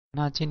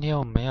那今天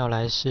我们要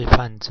来示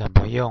范怎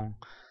么用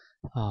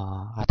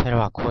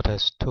Altera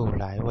DE2-70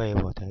来为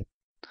我的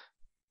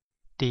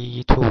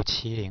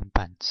DE2-70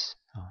板子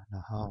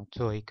然后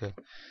做一个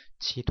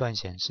7段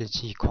显示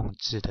器控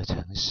制的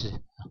程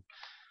式。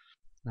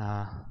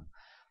那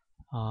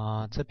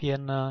这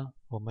边呢，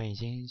我们已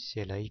经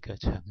写了一个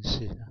程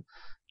式了。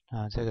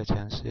那这个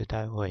程式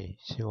待会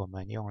是我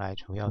们用来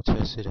主要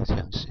测试的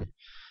程式。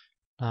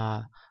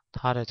那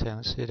它的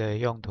程式的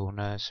用途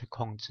呢是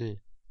控制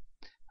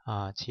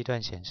7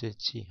段显示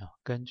器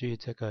根据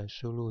这个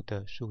输入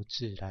的数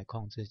字来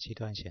控制7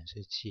段显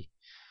示器。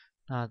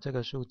那这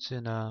个数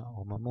字呢，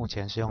我们目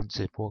前是用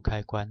直播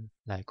开关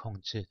来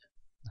控制的。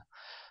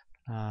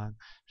那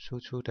输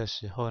出的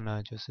时候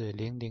呢，就是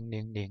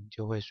0000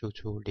就会输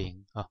出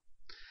0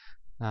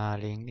那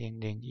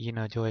0001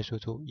呢就会输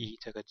出1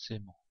这个字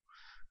母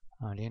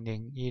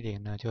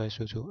0010呢就会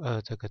输出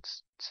2这个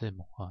字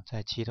母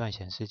在7段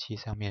显示器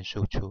上面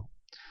输出。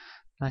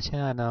那现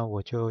在呢，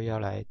我就要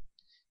来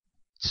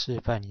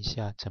示范一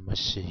下怎么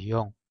使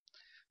用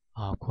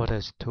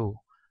Quarters2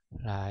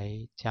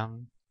 来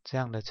将这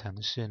样的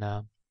程式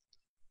呢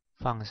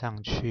放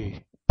上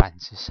去板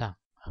子上。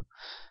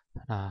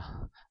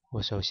那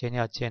我首先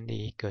要建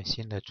立一个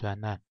新的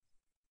专案。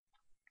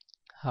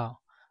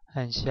好，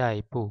按下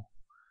一步，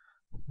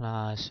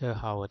那设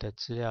好我的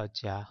资料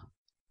夹。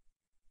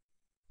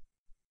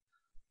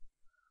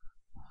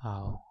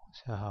好，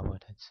设好我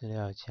的资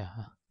料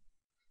夹。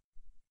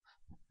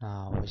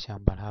那我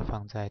想把它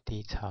放在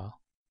低槽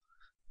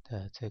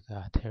的这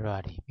个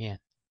Altera 里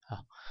面。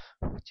好，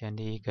建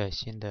立一个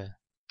新的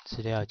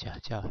资料夹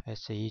叫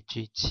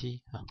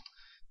SEG7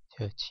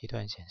 就7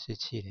段显示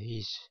器的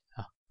意思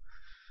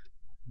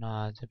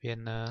那这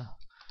边呢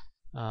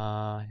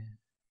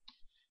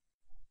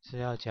资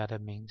料夹的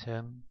名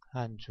称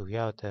和主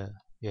要的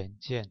元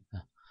件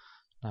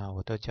那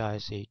我都叫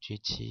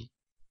SEG7。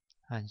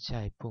按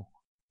下一步。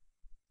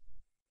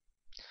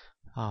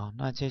好，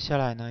那接下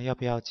来呢，要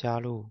不要加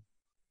入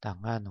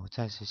档案？我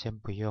暂时先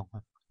不用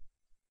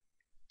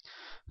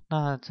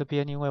那这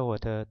边因为我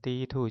的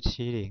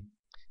DE2-70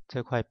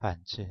这块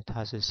板子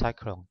它是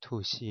Cyclone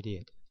 2系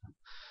列的，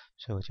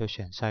所以我就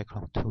选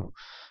Cyclone 2。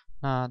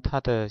那它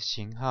的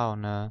型号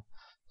呢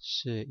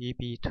是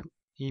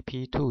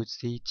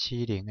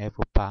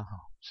EP2C70F8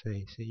 所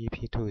以是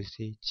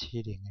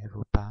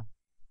EP2C70F8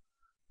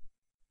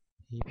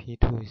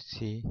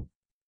 EP2C70F8。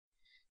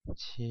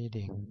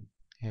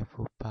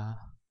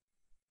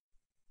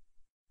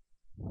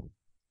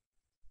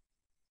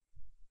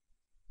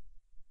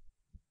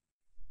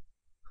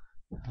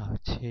好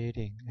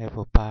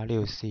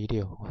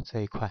70F86C6这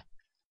一块。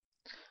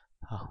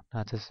好，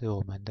那这是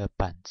我们的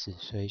板子，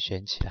所以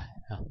选起来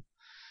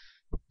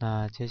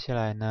那接下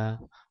来呢，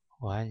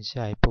我按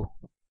下一步。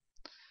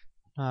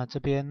那这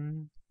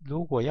边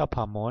如果要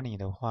跑模拟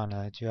的话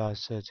呢，就要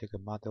设这个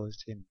Model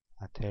Sim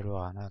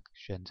Altera， 那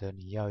选择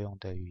你要用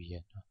的语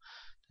言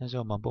但是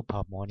我们不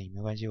跑模拟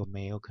没关系，我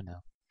们也有可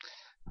能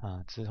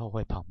之后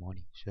会跑模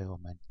拟，所以我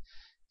们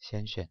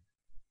先选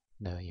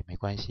了也没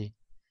关系。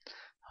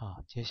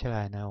好，接下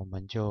来呢，我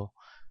们就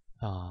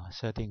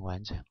设定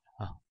完成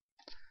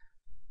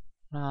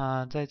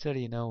那在这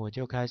里呢，我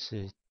就开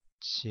始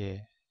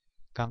写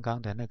刚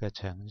刚的那个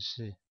程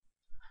式。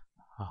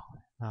好，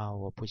那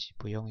我不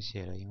用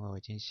写了，因为我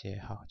已经写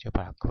好，就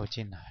把它扣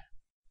进来。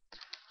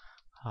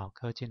好，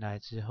扣进来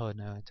之后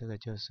呢，这个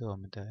就是我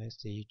们的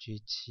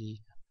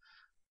SEG7。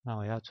那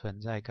我要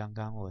存在刚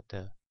刚我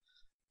的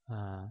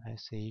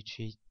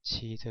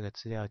SEG7 这个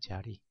资料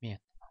夹里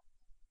面。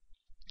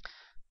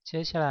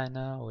接下来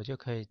呢，我就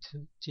可以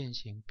进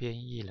行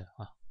编译了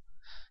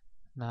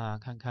那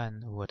看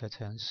看我的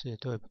程式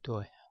对不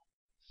对？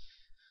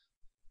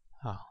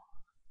好，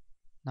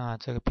那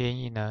这个编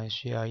译呢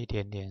需要一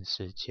点点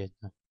时间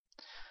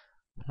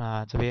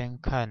那这边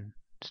看，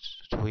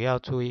主要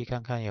注意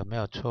看看有没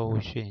有错误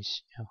讯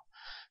息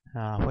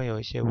会有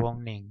一些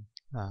warning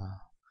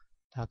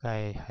大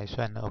概还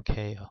算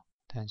OK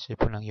但是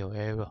不能有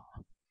error。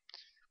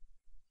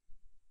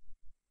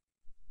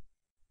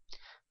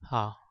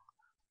好，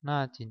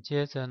那紧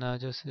接着呢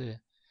就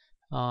是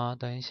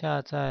等一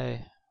下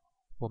在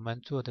我们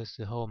做的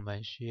时候，我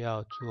们需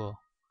要做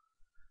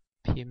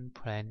pin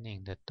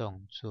planning 的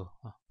动作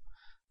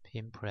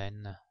pin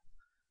planner。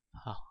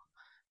好，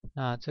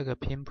那这个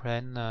pin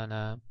planner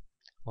呢，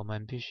我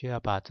们必须要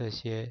把这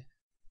些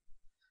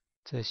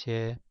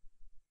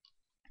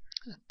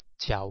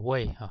角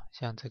位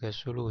像这个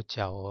输入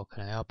角，我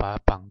可能要把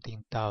它绑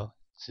定到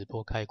直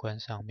播开关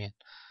上面，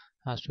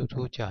那输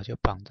出角就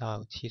绑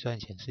到7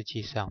段显示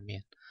器上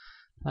面。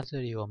那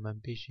这里我们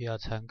必须要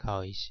参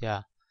考一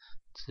下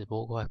直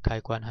播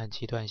开关和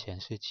7段显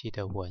示器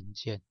的文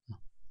件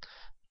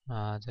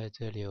那在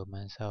这里我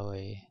们稍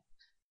微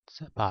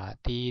把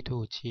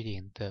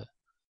DE2-70的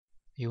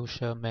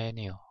User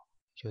Manual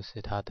就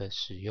是它的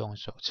使用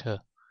手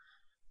册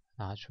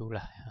拿出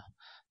来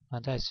那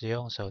在使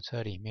用手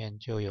册里面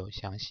就有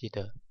详细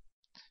的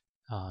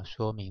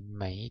说明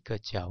每一个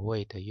角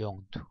位的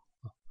用途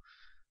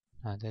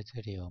那在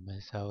这里我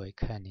们稍微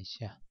看一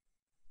下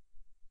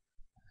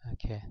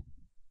OK，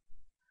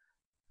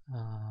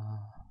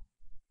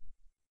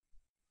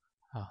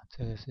 好，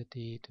这个是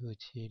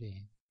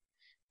DE2-70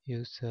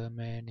 User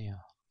Manual。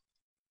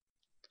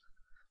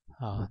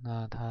好，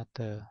那它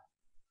的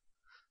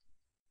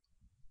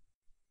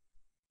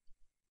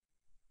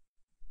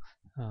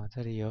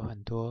这里有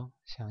很多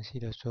详细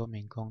的说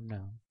明功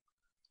能。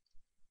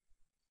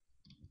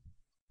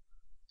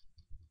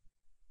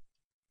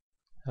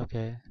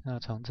OK， 那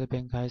从这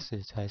边开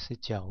始才是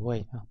角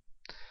位啊。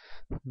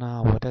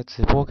那我的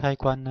直播开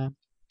关呢？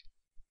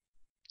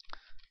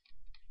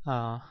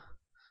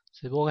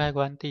直播开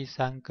关第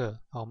3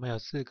个，我们有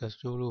4个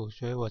输入，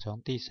所以我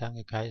从第3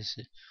个开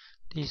始。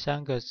第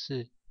3个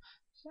是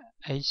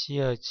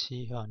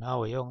AC27 然后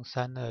我用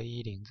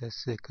3210这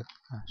4个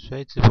所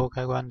以直播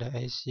开关的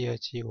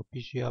AC27 我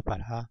必须要把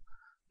它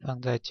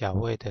放在角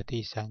位的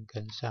第3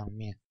根上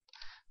面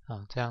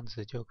这样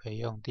子就可以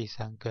用第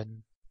3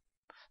根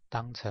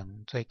当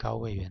成最高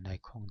位元来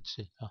控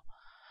制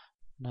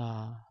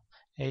那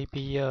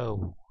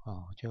AB25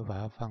 我就把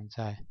它放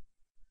在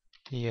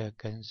第2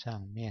根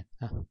上面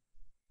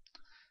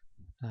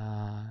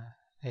那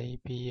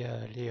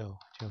AB26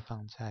 就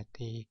放在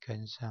第1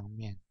根上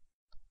面，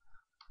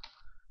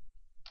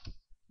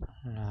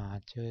那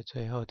就是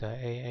最后的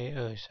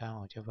AA23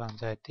 我就放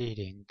在第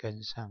0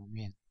根上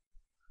面。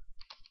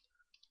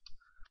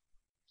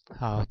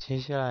好，接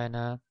下来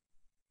呢，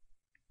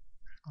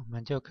我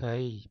们就可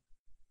以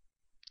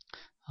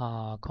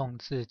控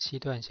制7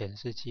段显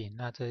示器。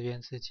那这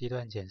边是7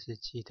段显示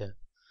器的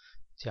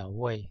角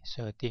位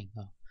设定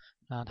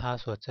那它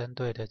所针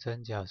对的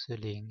针脚是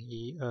0、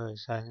1、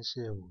2、3、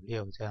4、5、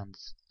6这样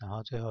子，然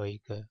后最后一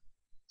个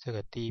这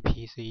个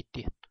DP 是1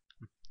点。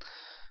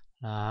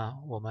那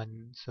我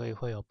们所以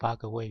会有8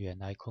个位元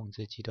来控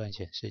制7段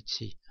显示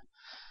器。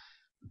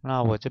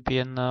那我这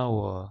边呢，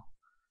我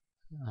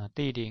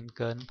第0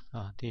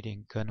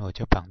根我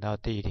就绑到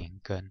第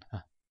0根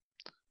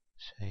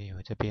所以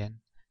我这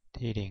边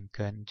第0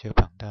根就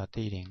绑到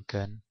第0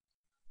根。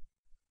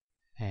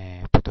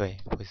不对，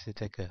不是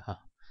这个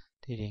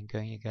第0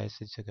根应该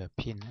是这个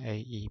pin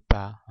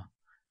A18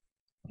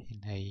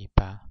 pin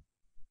A18。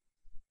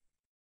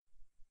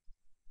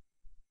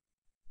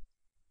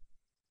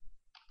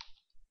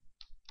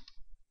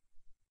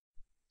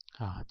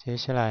好，接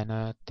下来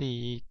呢，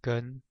第1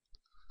根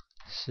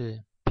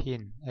是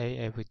pin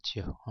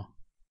AF9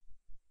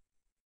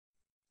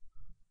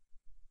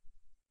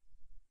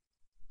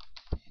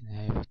 pin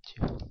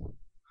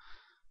AF9。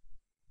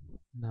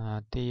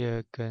那第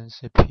2根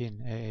是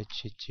pin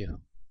AH9。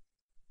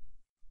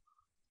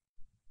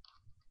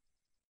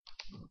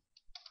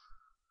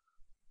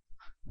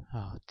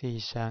好，第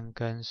3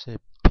根是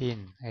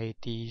pin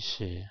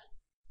AD10。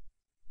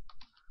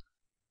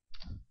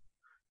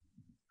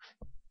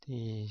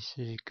第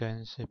4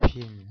根是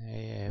pin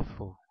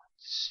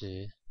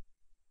AF10。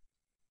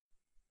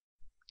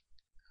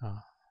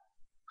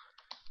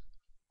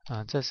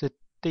这是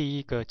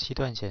第1个7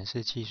段显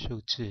示器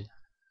数字，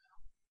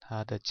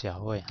它的角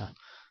位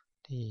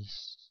第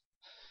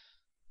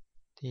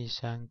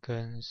3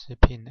根是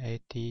pin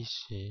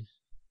AD10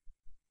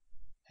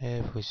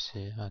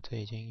 AF10 这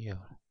已经有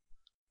了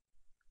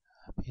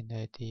pin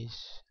AD10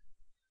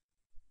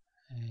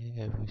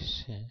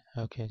 AF10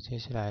 OK， 接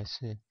下来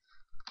是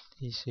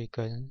第4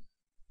根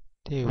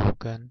第5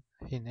根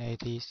pin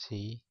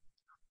AD11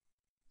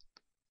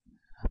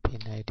 pin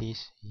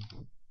AD11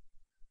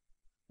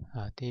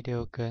 第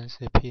6根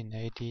是 pin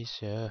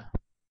AD12。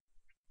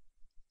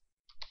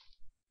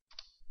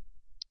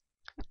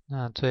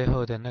那最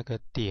后的那个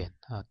点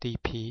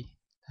DP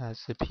它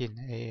是 pin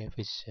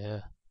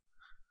AF12，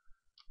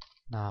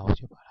那我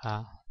就把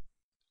它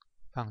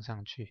放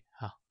上去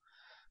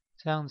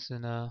这样子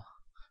呢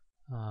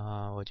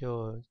我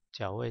就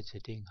角位指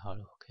定好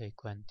了，我可以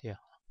关掉。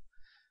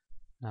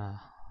那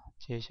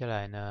接下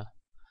来呢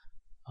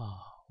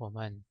我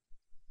们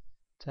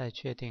再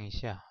确定一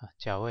下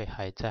角位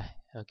还在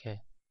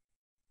OK，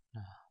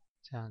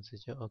 这样子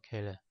就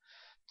OK 了。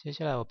接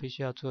下来我必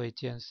须要做一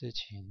件事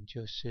情，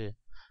就是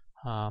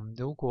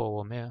如果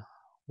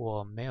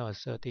我没有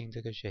设定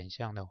这个选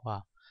项的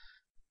话，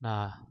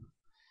那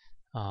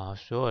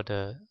所有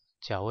的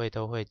角位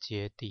都会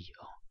接地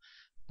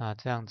那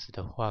这样子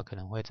的话可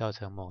能会造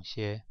成某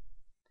些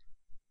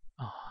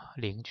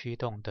零驱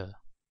动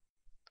的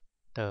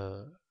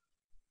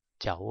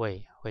角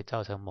位，会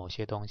造成某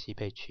些东西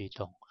被驱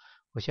动。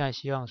我现在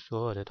希望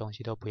所有的东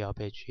西都不要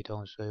被驱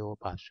动，所以我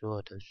把所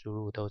有的输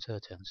入都设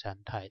成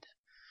3态的，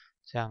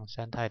这样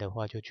3态的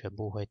话就全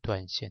部会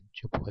断线，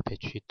就不会被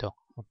驱动。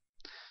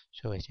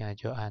所以我现在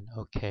就按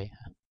OK。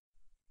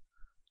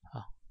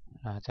好，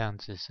那这样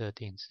子设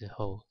定之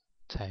后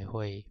才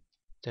会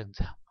正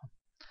常。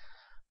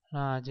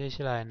那接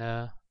下来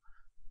呢，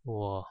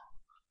我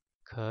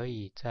可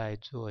以再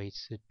做一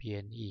次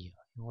编译，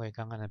因为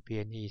刚刚的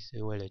编译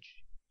是为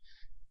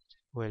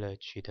了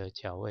取得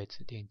角位，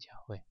指定角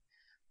位。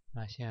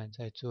那现在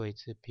再做一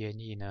次编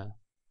译呢，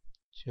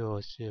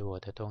就是我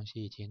的东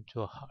西已经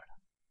做好了。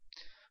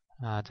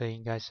那这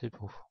应该是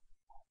不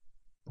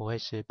会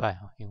失败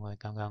因为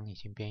刚刚已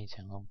经编译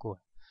成功过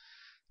了。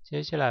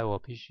接下来我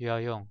必须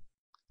要用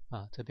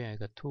这边有一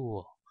个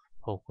tool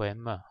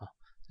programmer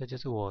这就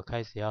是我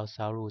开始要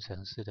烧入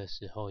程式的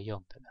时候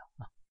用的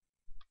了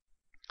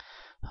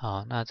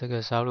好，那这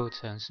个烧入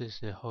程式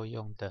时候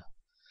用的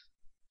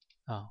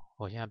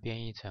我现在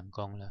编译成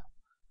功了。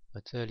我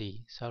这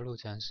里烧入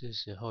程式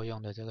时候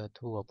用的这个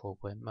tool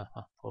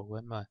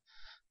programmer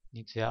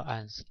你只要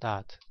按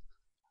start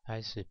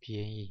开始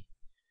编译，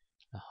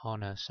然后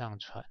呢上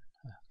传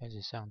开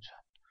始上传。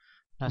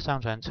那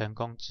上传成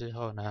功之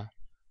后呢，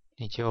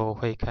你就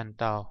会看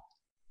到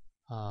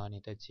你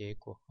的结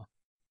果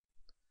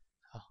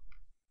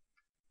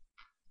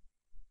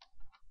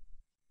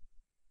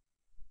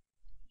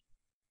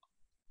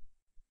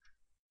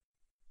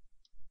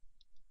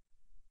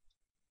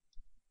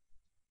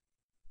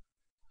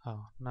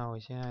好，那我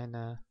现在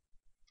呢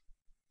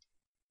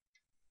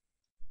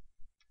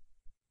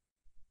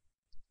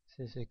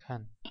试试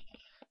看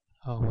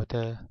我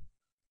的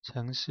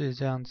程式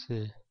这样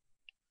子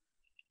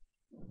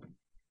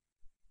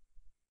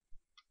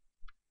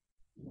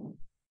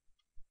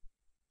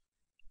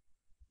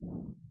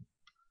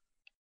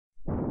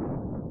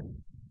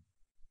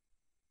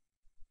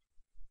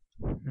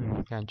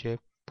感觉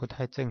不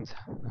太正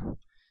常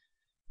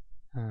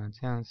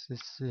这样是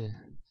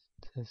4，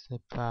这是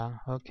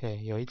8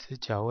 OK 有一只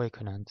角位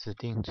可能指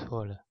定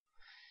错了，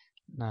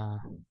那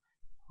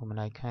我们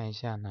来看一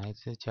下哪一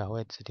只角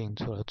位指定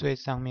错了，最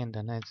上面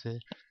的那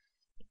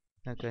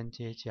根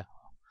接角，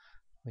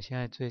我现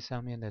在最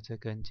上面的这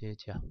根接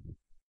角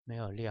没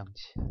有亮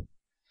起来，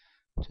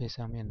最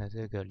上面的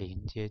这个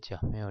0接角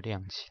没有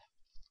亮起来，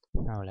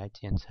那我来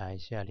检查一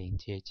下0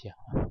接角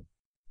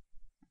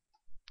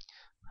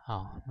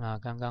好，那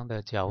刚刚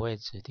的角位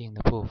指定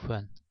的部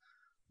分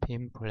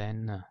Pin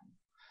Planner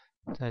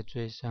在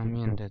最上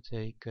面的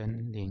这一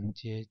根0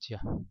接角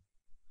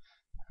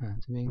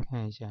这边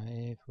看一下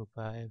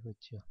F8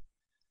 F9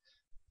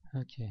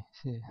 OK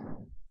是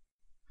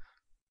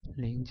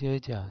0接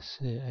角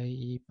是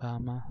A18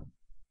 吗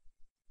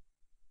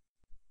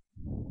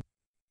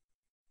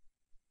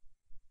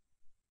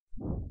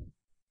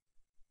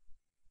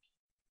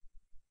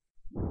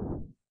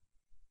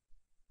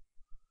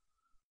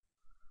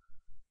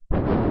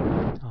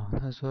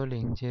他说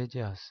0接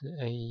角是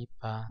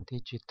A18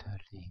 Digital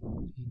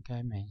 0，应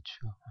该没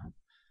错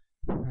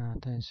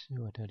但是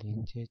我的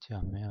0接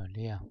角没有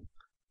亮，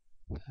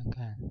看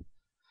看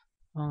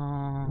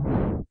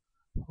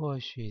或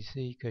许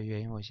是一个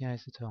原因，我现在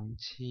是从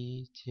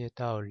7接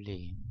到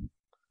0，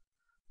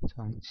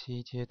从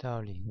7接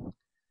到0，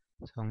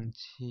从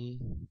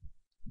7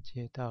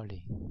接到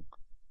0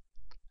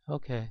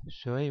 OK，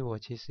 所以我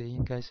其实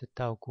应该是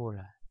倒过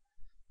来，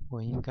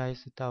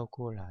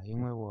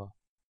因为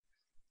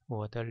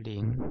我的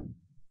0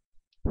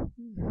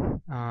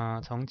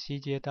从7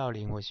接到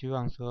0，我希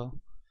望说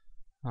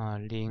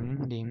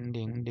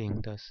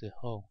0000的时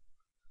候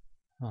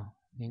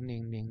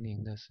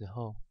0000的时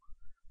候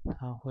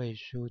它会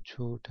输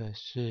出的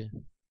是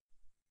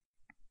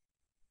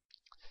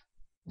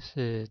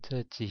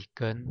这几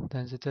根，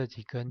但是这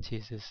几根其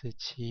实是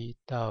7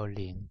到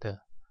0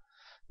的，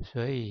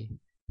所以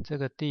这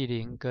个第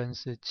0根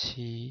是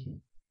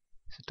7，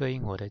是对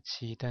应我的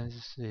7，但是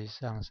事实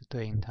上是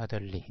对应它的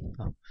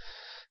0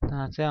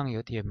那这样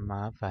有点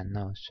麻烦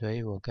所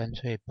以我干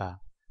脆把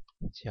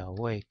角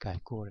位改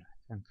过来，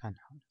看看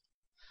好了，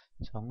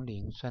从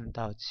0算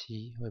到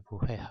7会不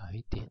会好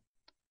一点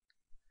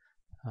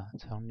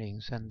从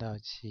0算到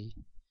7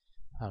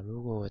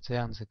如果我这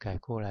样子改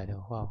过来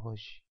的话，或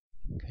许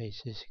可以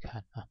试试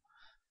看看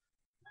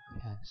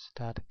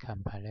Start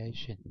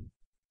Compilation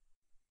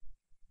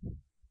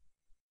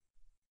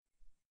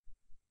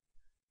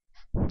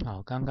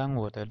刚刚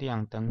我的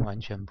亮灯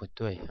完全不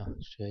对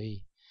所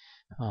以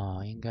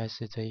应该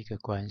是这一个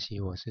关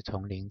系，我是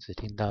从0指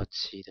定到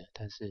7的，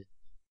但是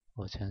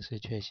我程式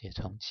却写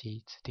从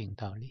7指定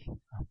到0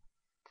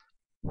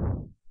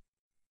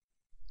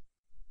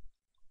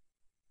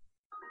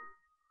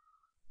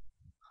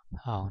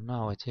好，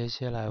那我接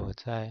下来我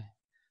在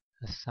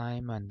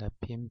Assignment 的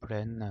Pin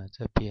Planner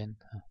这边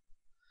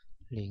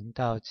0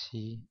到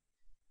7，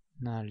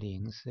那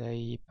0是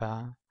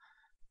A18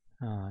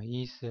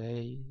 1是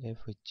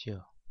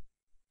AF9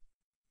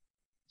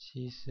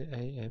 7是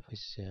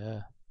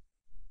AF12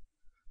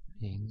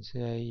 0是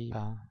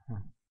A18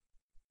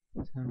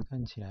这样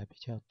看起来比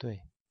较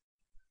对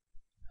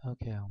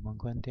OK 我们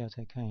关掉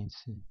再看一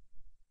次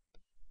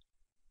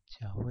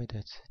角位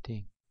的指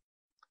定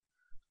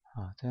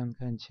这样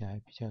看起来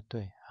比较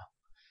对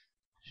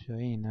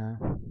所以呢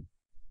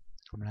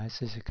我们来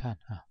试试看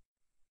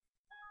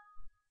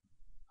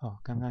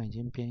刚刚已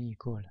经编译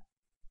过了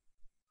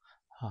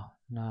好，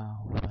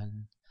那我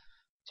们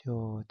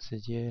就直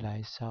接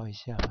来烧一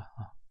下吧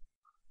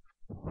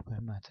我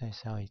们再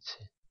烧一次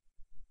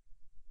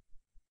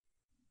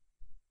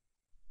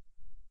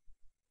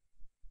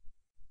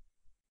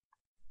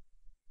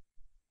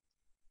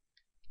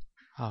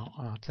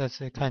好这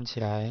次看起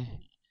来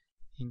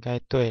应该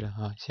对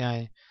了现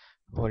在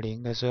我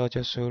0的时候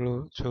就输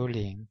入出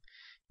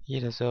0，1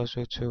的时候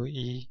输出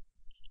1。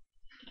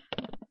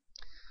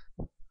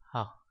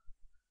好，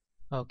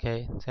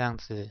 OK， 这样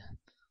子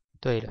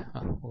对了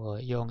啊，我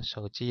用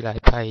手机来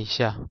拍一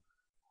下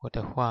我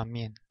的画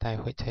面，待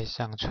会再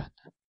上传。